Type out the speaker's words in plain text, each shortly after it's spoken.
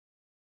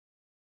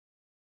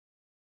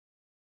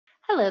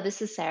Hello,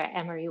 this is Sarah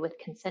Emery with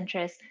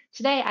Concentrus.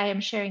 Today I am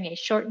sharing a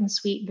short and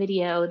sweet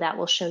video that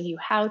will show you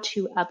how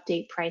to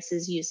update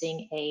prices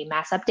using a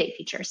mass update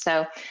feature.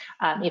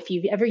 If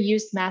you've ever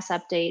used mass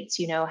updates,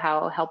 you know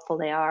how helpful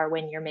they are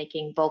when you're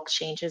making bulk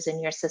changes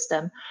in your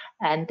system.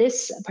 And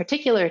this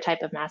particular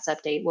type of mass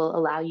update will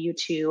allow you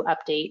to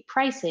update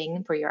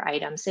pricing for your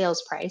item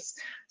sales price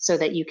so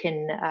that you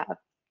can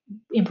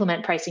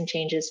implement pricing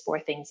changes for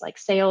things like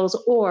sales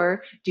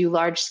or do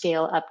large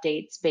scale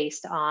updates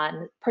based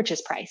on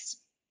purchase price.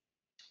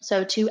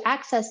 So to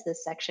access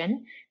this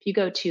section, if you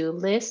go to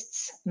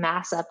Lists,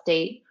 Mass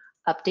Update,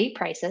 Update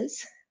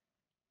Prices,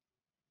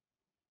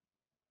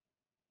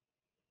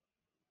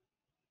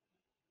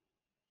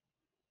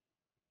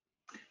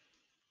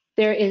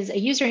 there is a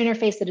user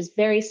interface that is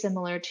very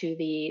similar to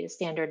the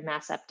standard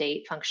mass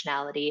update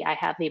functionality. I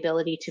have the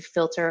ability to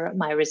filter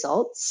my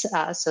results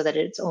so that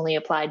it's only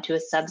applied to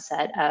a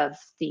subset of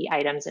the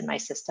items in my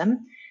system.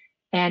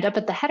 And up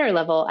at the header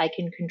level, I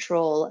can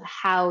control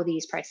how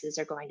these prices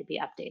are going to be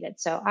updated.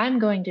 So I'm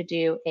going to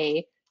do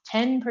a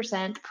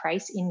 10%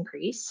 price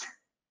increase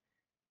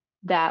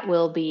that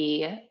will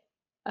be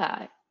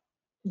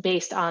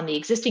based on the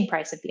existing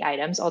price of the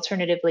items.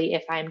 Alternatively,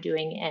 if I'm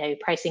doing a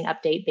pricing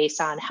update based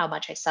on how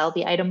much I sell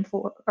the item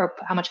for, or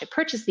how much I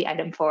purchase the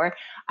item for,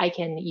 I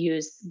can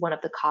use one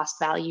of the cost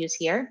values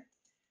here.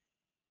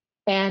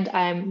 And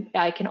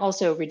I can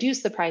also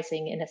reduce the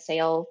pricing in a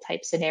sale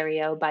type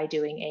scenario by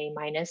doing a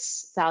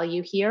minus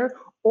value here,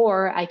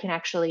 or I can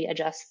actually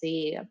adjust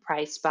the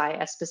price by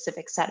a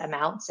specific set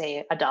amount,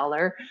 say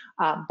 $1,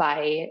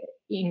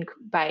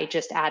 by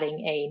just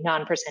adding a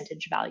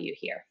non-percentage value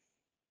here.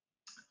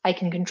 I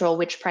can control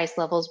which price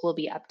levels will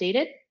be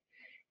updated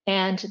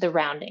and the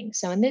rounding.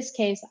 So in this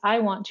case, I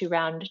want to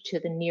round to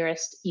the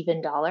nearest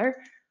even dollar,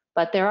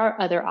 but there are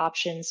other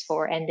options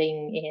for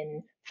ending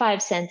in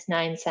 5 cents,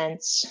 9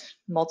 cents,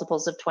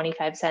 multiples of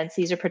 25 cents.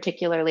 These are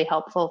particularly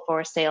helpful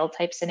for sale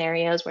type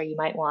scenarios where you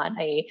might want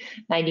a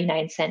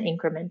 99-cent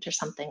increment or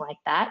something like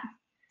that.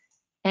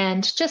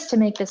 And just to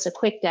make this a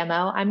quick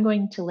demo, I'm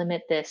going to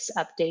limit this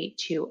update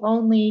to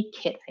only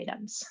kit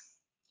items.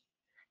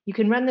 You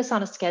can run this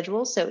on a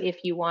schedule, so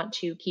if you want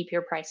to keep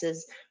your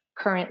prices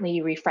currently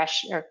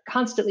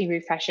constantly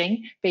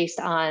refreshing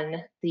based on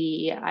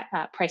the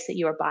price that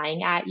you are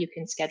buying at, you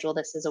can schedule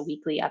this as a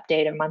weekly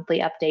update or monthly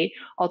update.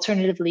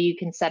 Alternatively, you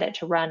can set it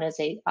to run as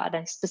on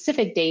a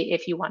specific date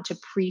if you want to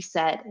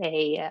preset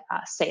a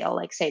sale,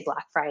 like say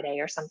Black Friday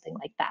or something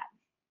like that.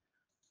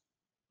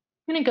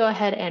 I'm going to go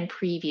ahead and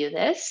preview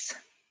this.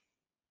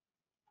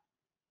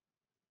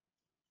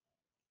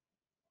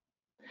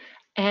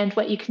 And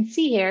what you can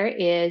see here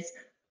is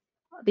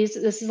this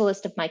is a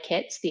list of my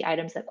kits, the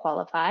items that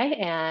qualify,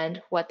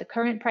 and what the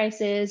current price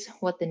is,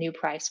 what the new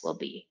price will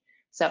be.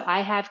 So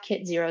I have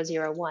kit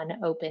 001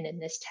 open in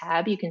this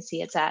tab. You can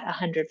see it's at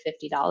 $150.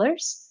 I'm going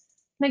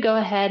to go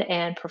ahead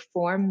and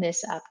perform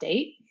this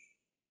update.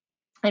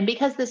 And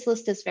because this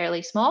list is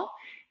fairly small,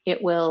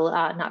 it will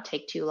not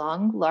take too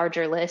long.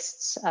 Larger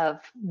lists of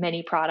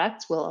many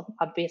products will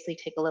obviously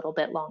take a little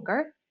bit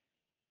longer.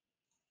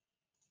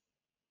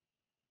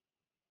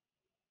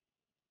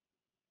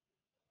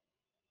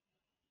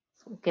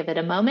 So we'll give it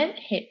a moment,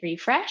 hit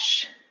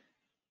refresh.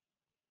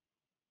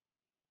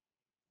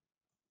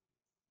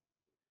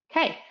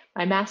 Okay,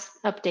 my mass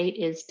update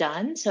is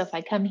done. So if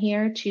I come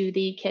here to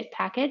the kit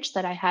package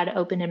that I had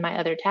open in my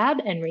other tab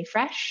and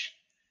refresh,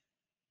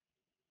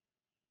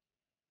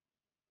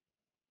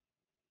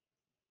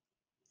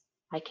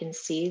 I can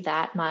see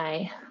that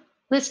my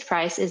list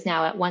price is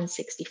now at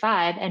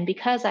 $165. And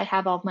because I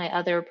have all my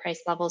other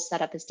price levels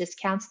set up as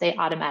discounts, they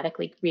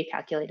automatically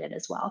recalculate it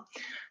as well.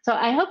 So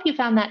I hope you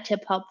found that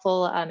tip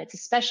helpful. It's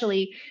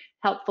especially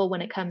helpful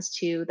when it comes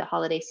to the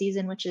holiday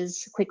season, which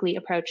is quickly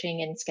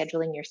approaching, and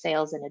scheduling your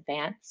sales in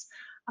advance.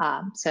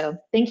 So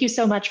thank you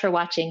so much for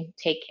watching.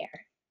 Take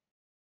care.